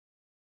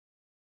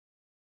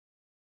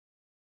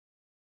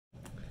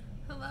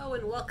Hello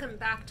and welcome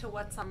back to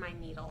What's on My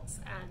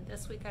Needles. And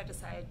this week I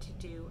decided to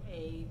do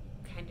a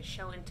kind of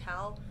show and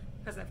tell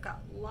because I've got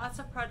lots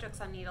of projects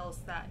on needles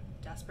that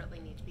desperately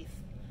need to be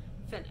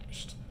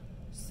finished.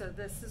 So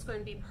this is going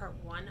to be part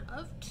one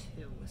of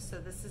two.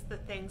 So this is the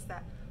things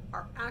that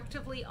are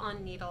actively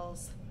on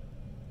needles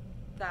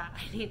that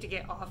I need to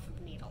get off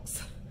of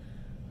needles.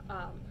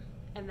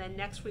 And then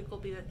next week will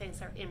be the things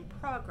that are in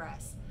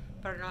progress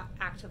but are not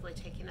actively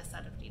taking a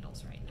set of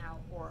needles right now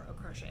or a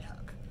crochet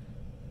hook.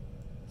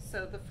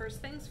 So the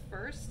first things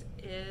first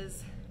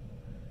is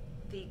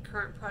the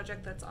current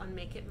project that's on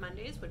Make It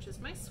Mondays, which is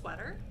my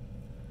sweater.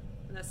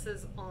 And this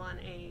is on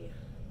a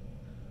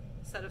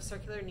set of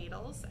circular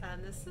needles,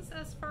 and this is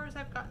as far as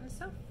I've gotten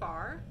so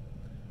far.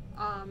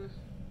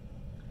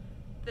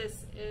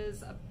 This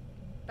is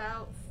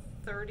about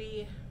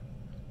 30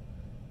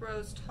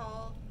 rows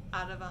tall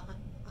out of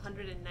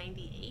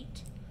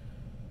 198.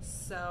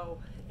 So,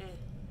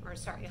 or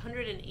sorry,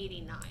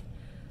 189.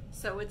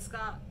 So it's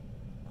got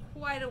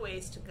quite a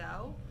ways to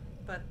go,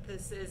 but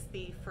this is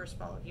the first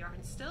ball of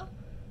yarn still,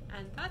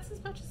 and that's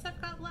as much as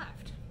I've got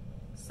left.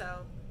 So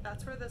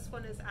that's where this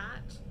one is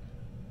at.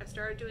 I've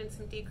started doing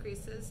some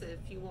decreases. If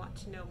you want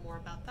to know more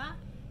about that,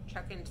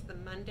 check into the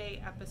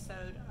Monday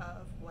episode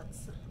of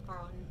What's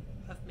on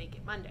of Make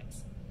It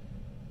Mondays.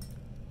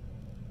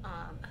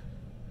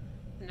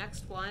 The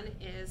next one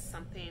is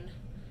something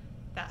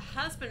that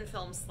has been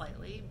filmed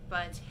slightly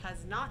but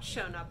has not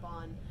shown up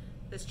on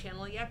this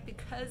channel yet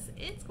because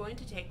it's going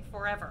to take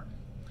forever.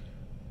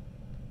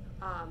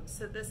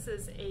 So this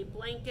is a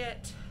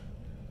blanket.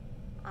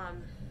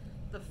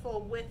 The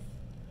full width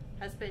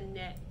has been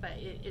knit, but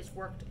it is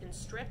worked in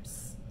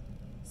strips.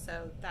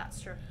 So that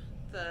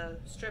the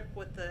strip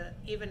with the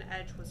even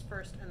edge was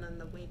first, and then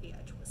the wavy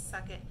edge was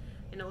second,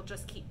 and it will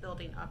just keep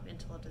building up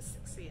until it is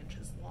 60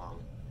 inches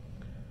long.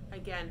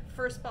 Again,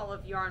 first ball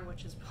of yarn,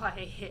 which is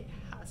why it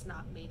has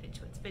not made it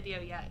to its video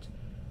yet.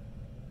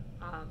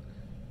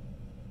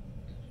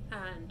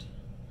 And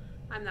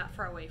I'm not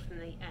far away from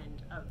the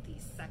end of the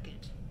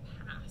second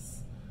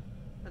pass,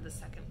 or the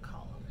second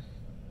column.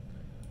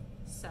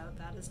 So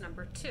that is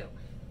number 2.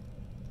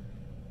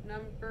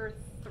 Number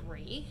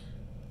 3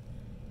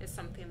 is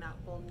something that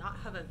will not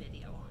have a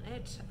video on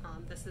it.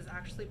 This is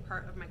actually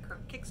part of my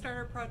current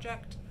Kickstarter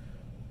project.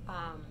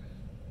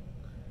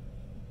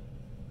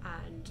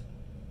 And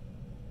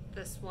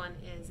this one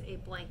is a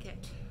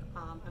blanket.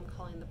 I'm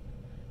calling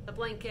the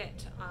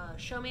blanket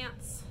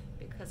Showmance,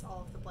 because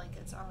all of the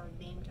blankets are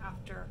named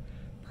after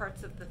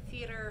parts of the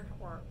theater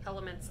or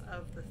elements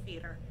of the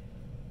theater.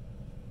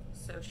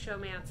 So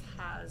Showmance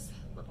has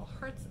little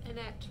hearts in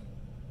it,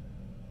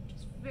 which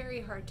is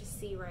very hard to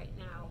see right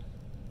now.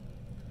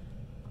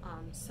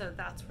 So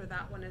that's where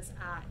that one is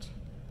at.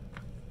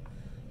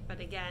 But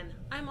again,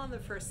 I'm on the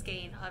first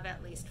skein of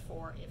at least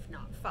 4, if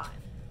not 5.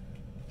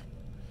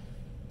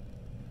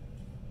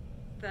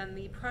 Then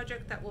the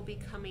project that will be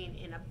coming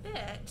in a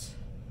bit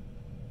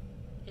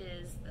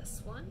is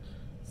this one.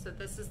 So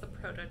this is the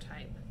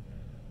prototype,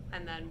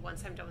 and then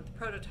once I'm done with the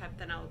prototype,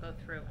 then I'll go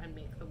through and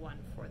make the one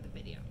for the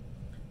video.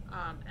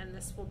 And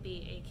this will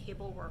be a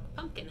cable work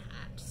pumpkin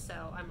hat.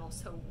 So I'm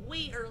also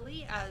way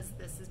early, as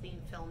this is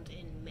being filmed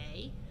in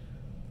May.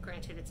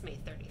 Granted, it's May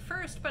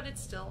 31st, but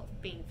it's still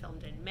being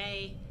filmed in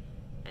May,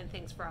 and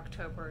things for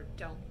October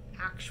don't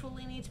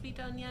actually need to be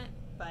done yet,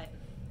 but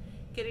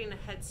getting a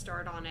head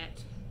start on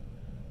it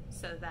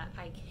so that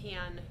I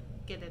can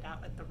get it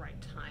out at the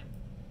right time.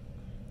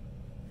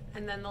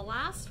 And then the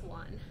last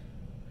one,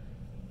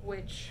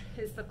 which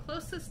is the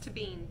closest to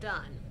being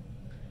done,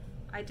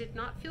 I did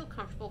not feel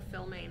comfortable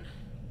filming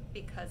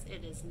because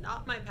it is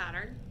not my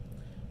pattern,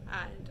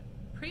 and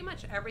pretty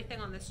much everything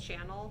on this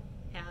channel,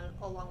 and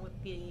along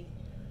with the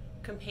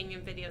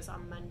companion videos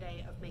on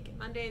Monday of Make It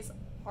Mondays,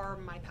 are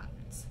my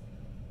patterns.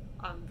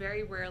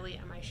 Very rarely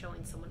am I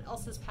showing someone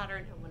else's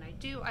pattern, and when I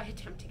do, I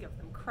attempt to give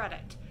them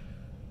credit.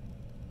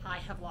 I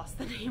have lost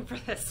the name for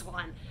this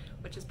one,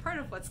 which is part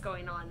of what's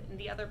going on, and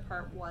the other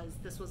part was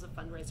this was a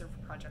fundraiser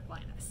for Project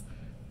Linus.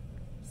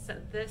 So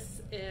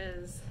this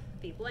is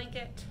the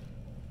blanket.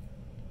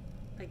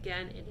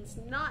 Again, it is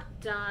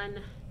not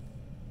done.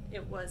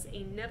 It was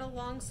a knit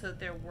along, so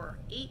there were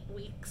 8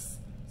 weeks.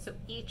 So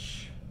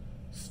each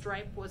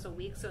stripe was a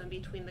week, so in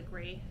between the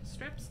gray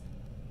strips.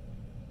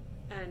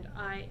 And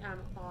I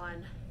am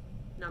on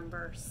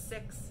number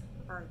 6,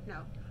 or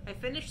no, I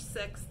finished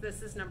 6,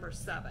 this is number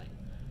 7.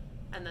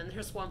 And then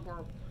there's one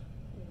more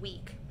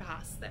week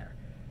past there.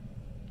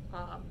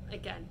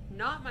 Again,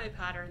 not my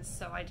patterns,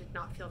 so I did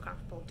not feel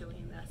comfortable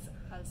doing this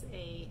as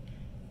a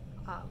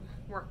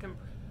work in,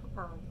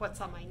 or what's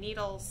on my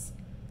needles,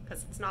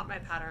 because it's not my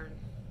pattern.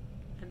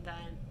 And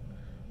then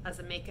as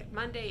a Make It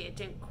Monday, it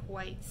didn't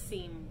quite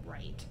seem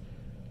right.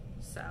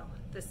 So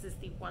this is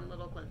the one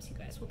little glimpse you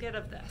guys will get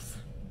of this.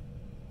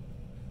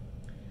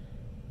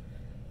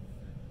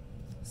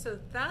 So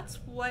that's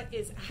what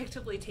is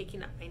actively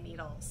taking up my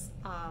needles.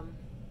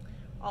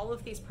 All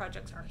of these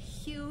projects are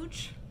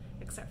huge,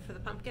 except for the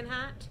pumpkin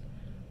hat.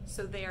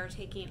 So they are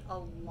taking a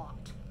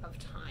lot of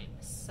time.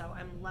 So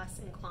I'm less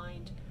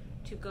inclined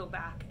to go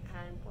back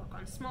and work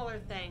on smaller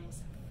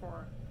things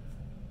for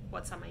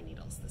what's on my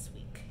needles this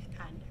week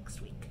and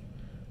next week.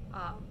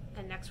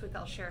 And next week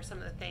I'll share some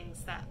of the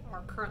things that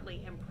are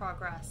currently in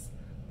progress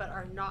but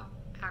are not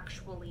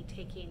actually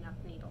taking up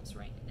needles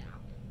right now.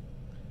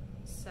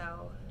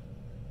 So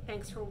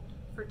thanks for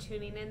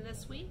tuning in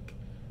this week,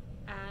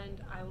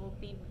 and I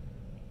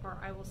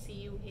will see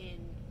you in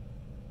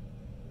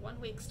 1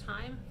 week's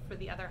time for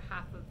the other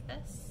half of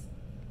this,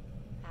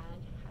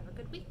 and have a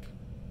good week.